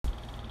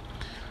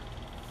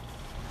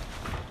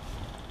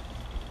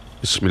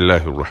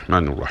Bismillahir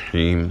Rahmanir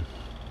Rahim.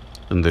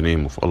 In the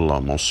name of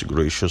Allah, most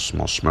gracious,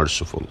 most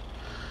merciful.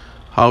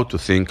 How to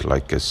think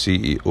like a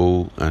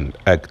CEO and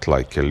act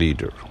like a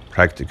leader.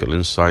 Practical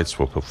insights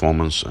for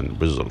performance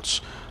and results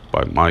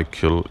by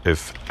Michael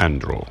F.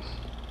 Andrew.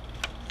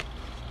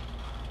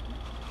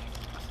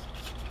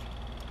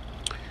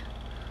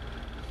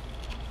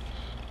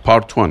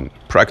 Part 1.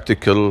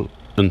 Practical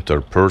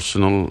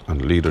interpersonal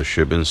and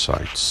leadership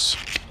insights.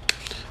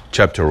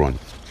 Chapter 1.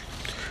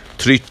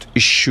 Treat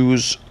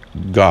issues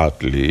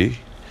godly,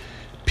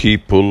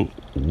 people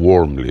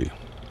warmly.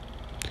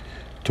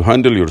 To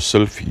handle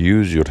yourself,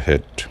 use your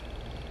head.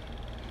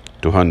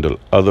 To handle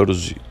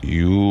others,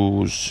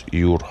 use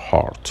your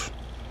heart.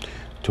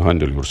 To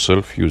handle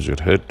yourself, use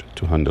your head.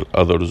 To handle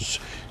others,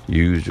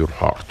 use your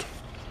heart.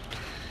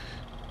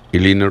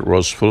 Eleanor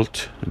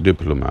Roosevelt,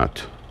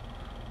 diplomat,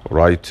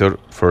 writer,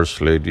 First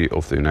Lady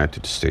of the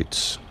United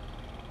States.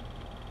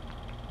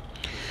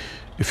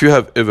 If you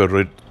have ever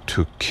read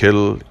To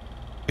Kill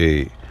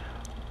a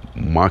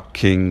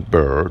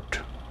Mockingbird,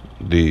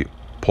 the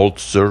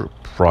Pulitzer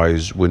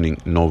Prize-winning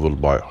novel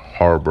by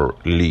Harper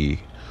Lee,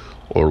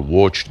 or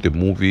watched the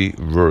movie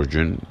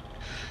Virgin,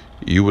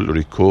 you will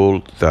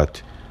recall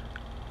that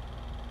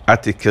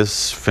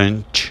Atticus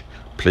Finch,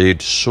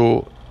 played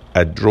so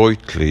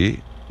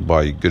adroitly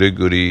by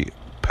Gregory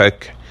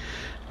Peck,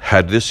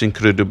 had this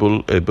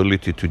incredible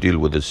ability to deal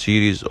with a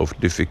series of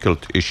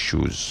difficult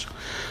issues.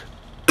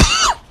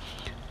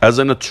 As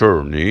an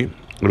attorney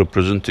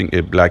representing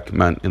a black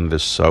man in the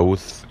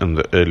South in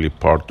the early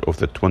part of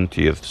the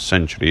 20th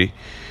century,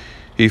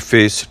 he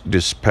faced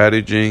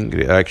disparaging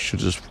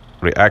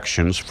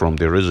reactions from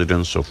the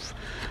residents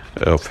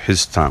of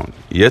his town.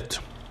 Yet,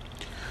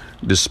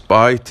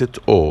 despite it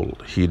all,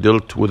 he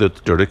dealt with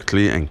it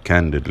directly and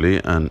candidly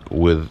and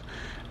with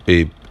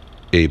a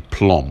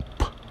plump.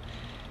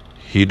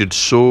 He did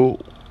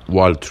so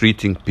while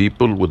treating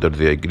people, whether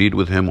they agreed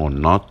with him or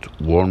not,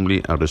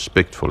 warmly and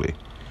respectfully.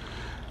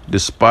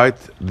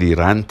 Despite the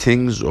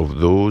rantings of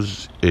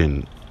those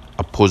in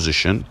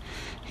opposition,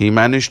 he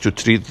managed to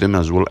treat them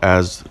as well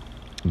as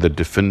the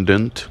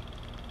defendant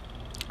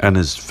and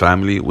his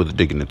family with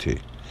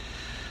dignity.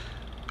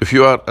 If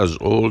you are as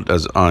old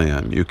as I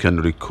am, you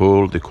can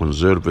recall the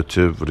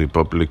conservative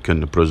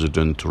Republican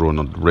President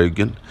Ronald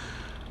Reagan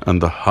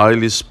and the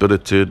highly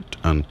spirited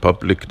and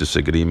public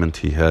disagreement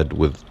he had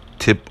with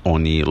Tip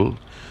O'Neill,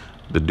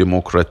 the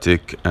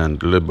Democratic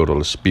and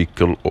Liberal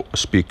Speaker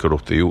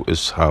of the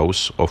U.S.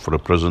 House of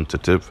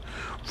Representatives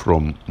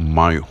from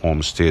my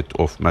home state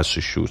of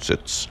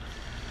Massachusetts.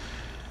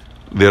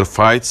 Their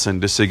fights and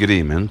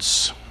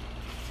disagreements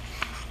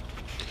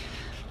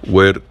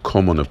were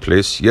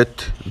commonplace,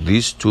 yet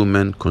these two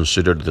men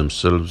considered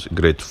themselves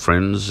great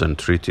friends and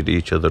treated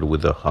each other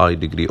with a high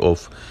degree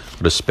of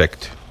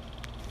respect.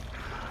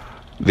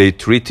 They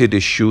treated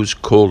issues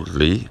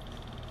coldly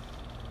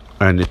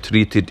and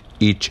treated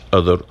each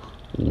other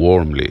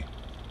warmly.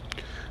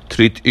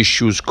 Treat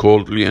issues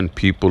coldly and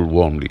people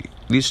warmly.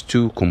 These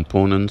two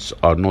components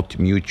are not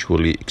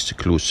mutually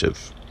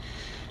exclusive.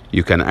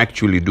 You can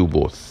actually do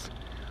both.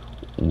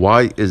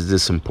 Why is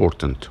this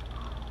important?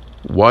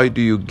 What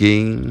do you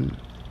gain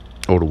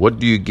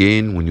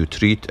when you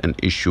treat an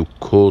issue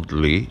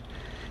coldly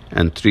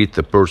and treat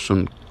the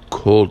person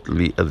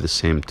coldly at the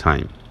same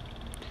time?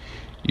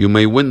 You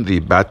may win the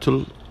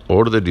battle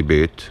or the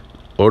debate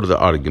or the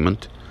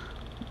argument,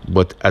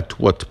 but at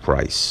what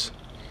price?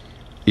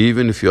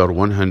 Even if you are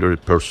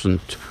 100%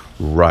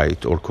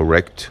 right or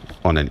correct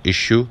on an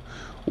issue,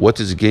 what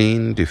is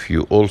gained if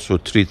you also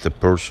treat the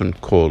person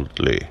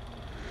coldly?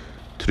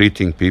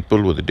 Treating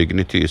people with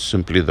dignity is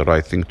simply the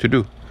right thing to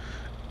do.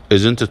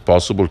 Isn't it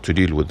possible to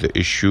deal with the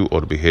issue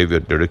or behavior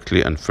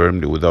directly and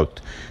firmly without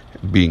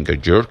being a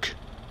jerk?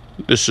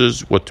 This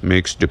is what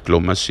makes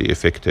diplomacy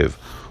effective.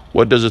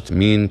 What does it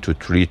mean to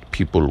treat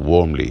people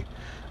warmly?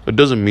 It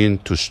doesn't mean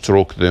to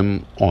stroke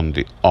them on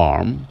the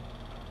arm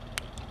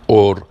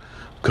or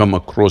come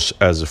across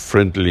as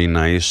friendly,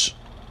 nice,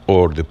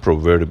 or the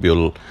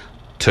proverbial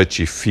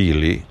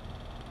touchy-feely.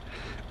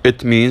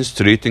 It means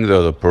treating the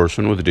other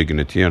person with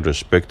dignity and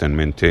respect and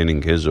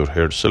maintaining his or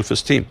her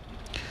self-esteem.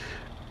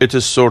 It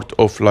is sort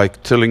of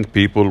like telling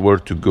people where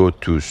to go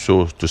to,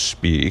 so to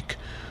speak,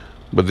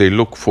 but they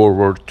look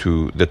forward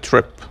to the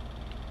trip.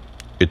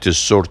 It is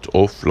sort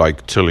of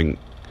like telling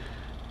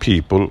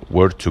people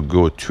where to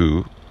go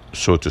to,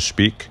 so to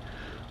speak,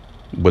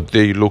 but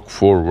they look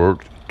forward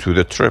to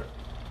the trip.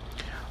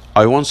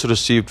 I once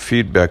received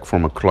feedback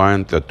from a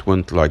client that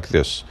went like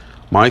this: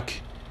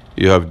 Mike,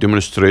 you have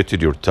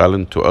demonstrated your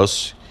talent to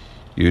us.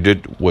 You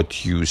did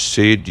what you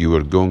said you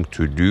were going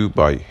to do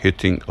by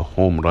hitting a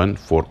home run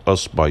for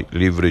us by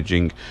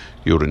leveraging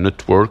your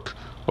network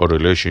or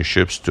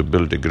relationships to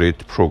build a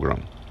great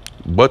program.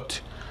 But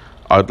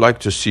I'd like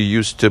to see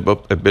you step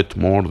up a bit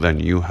more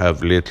than you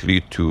have lately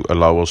to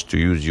allow us to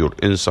use your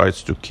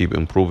insights to keep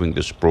improving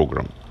this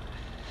program.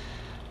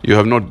 You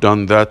have not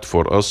done that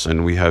for us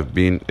and we have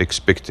been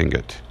expecting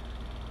it.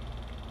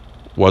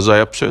 Was I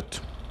upset?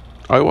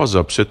 I was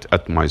upset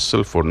at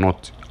myself for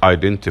not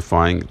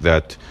identifying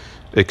that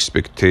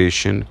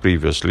expectation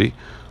previously,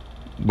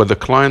 but the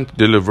client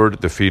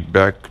delivered the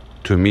feedback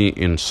to me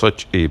in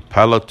such a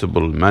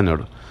palatable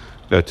manner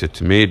that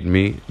it made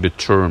me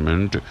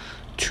determined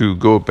to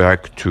go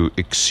back to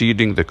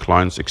exceeding the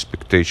client's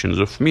expectations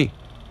of me.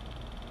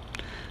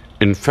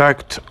 In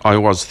fact, I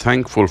was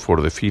thankful for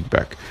the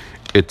feedback.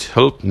 It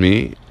helped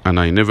me and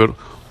I never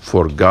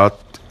forgot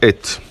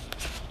it.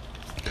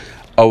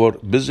 Our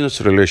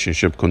business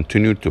relationship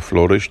continued to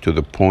flourish to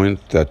the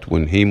point that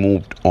when he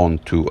moved on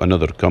to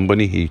another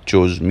company, he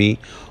chose me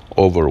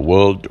over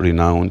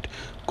world-renowned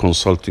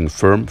consulting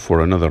firm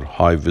for another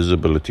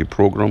high-visibility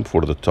program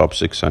for the top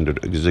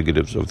 600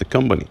 executives of the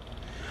company.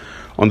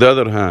 On the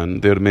other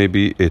hand, there may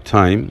be a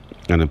time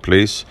and a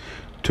place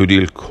to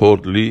deal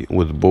coldly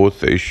with both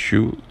the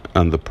issue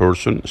and the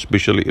person,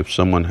 especially if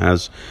someone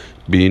has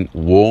been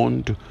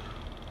warned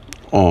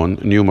on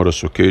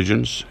numerous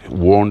occasions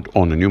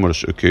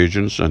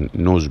and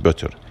knows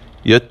better.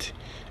 Yet,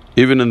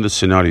 even in this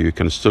scenario, you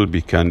can still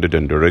be candid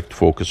and direct,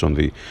 focus on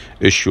the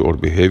issue or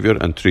behavior,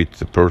 and treat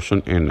the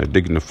person in a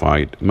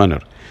dignified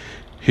manner.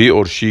 He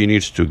or she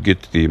needs to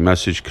get the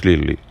message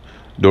clearly.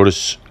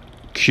 Doris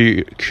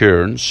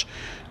Kearns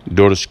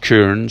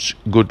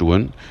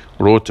Goodwin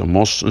wrote a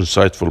most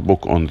insightful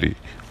book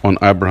on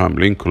Abraham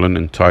Lincoln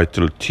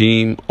entitled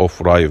Team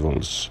of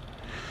Rivals: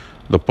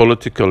 The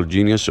Political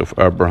Genius of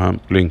Abraham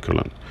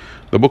Lincoln.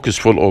 The book is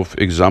full of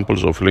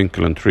examples of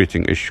Lincoln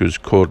treating issues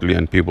coldly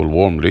and people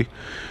warmly.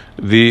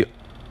 The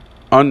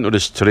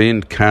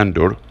unrestrained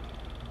candor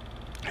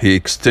he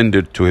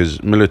extended to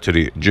his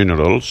military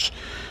generals,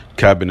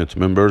 cabinet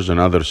members, and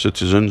other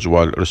citizens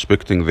while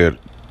respecting their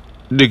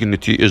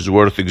dignity is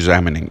worth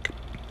examining.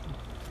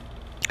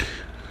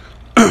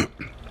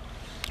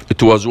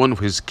 It was one of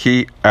his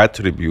key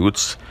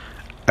attributes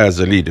as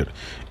a leader.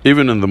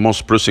 Even in the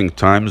most pressing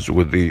times,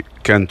 with the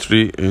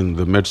country in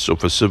the midst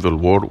of a civil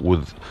war,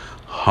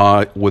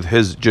 with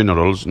his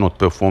generals not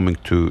performing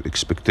to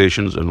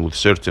expectations, and with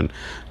certain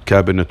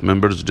cabinet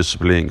members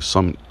displaying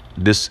some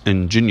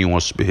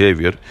disingenuous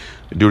behavior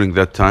during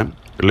that time,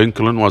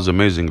 Lincoln was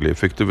amazingly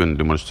effective in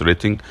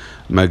demonstrating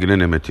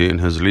magnanimity in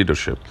his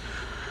leadership.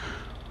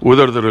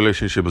 Whether the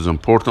relationship is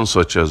important,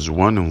 such as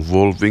one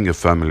involving a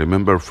family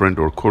member, friend,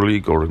 or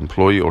colleague, or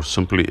employee, or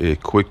simply a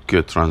quick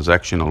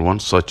transactional one,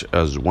 such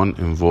as one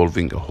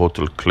involving a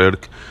hotel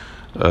clerk,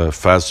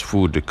 fast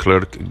food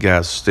clerk,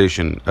 gas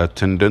station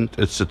attendant,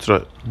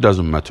 etc.,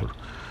 doesn't matter.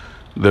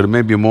 There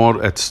may be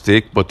more at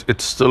stake, but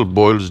it still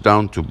boils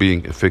down to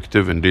being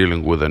effective in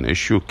dealing with an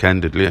issue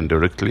candidly and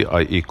directly,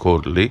 i.e.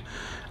 coldly,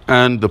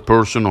 and the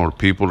person or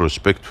people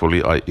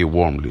respectfully, i.e.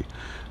 warmly.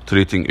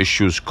 Treating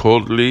issues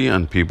coldly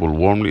and people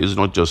warmly is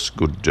not just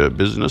good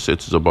business,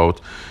 it's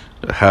about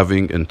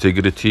having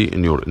integrity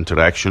in your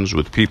interactions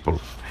with people.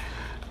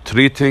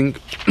 Treating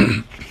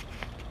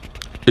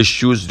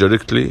issues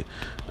directly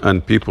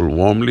and people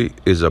warmly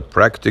is a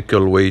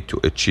practical way to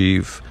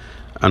achieve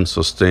and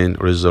sustain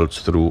results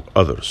through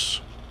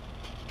others.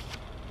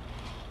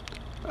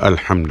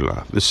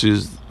 Alhamdulillah. This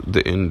is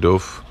the end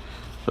of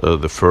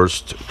the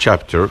first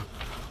chapter,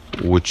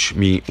 which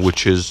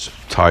is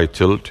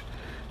titled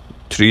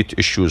Treat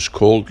Issues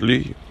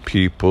Coldly,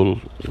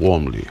 People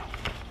Warmly.